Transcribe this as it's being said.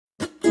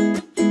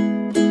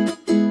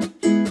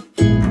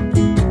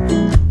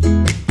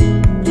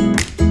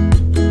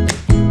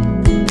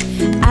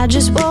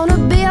just wanna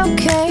be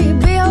okay,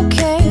 be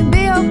okay,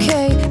 be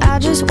okay. I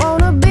just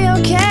wanna be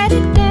okay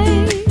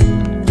today.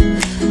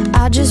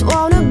 I just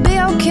wanna be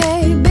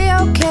okay, be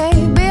okay,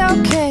 be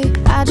okay.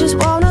 I just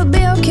wanna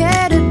be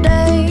okay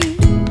today.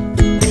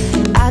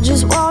 I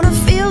just wanna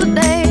feel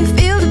today,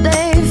 feel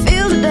today,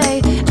 feel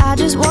today. I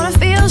just wanna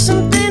feel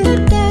something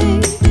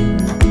today.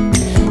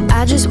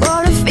 I just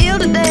wanna feel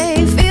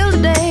today, feel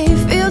today,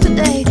 feel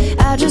today.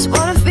 I just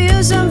wanna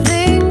feel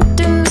something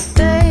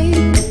today.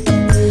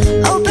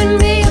 Open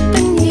me up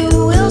and you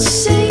will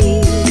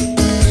see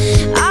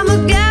I'm a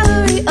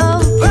gallery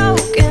of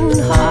broken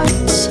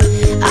hearts.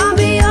 I'm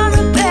beyond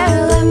repair,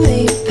 let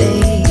me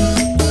be,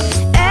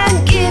 and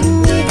give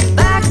me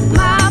back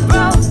my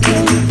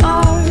broken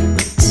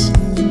parts.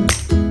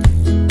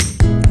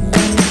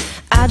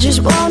 I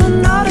just wanna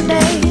know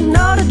today,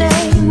 know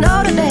today,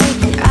 know today.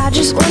 I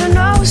just wanna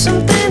know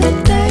something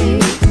today.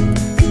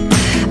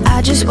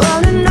 I just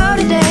wanna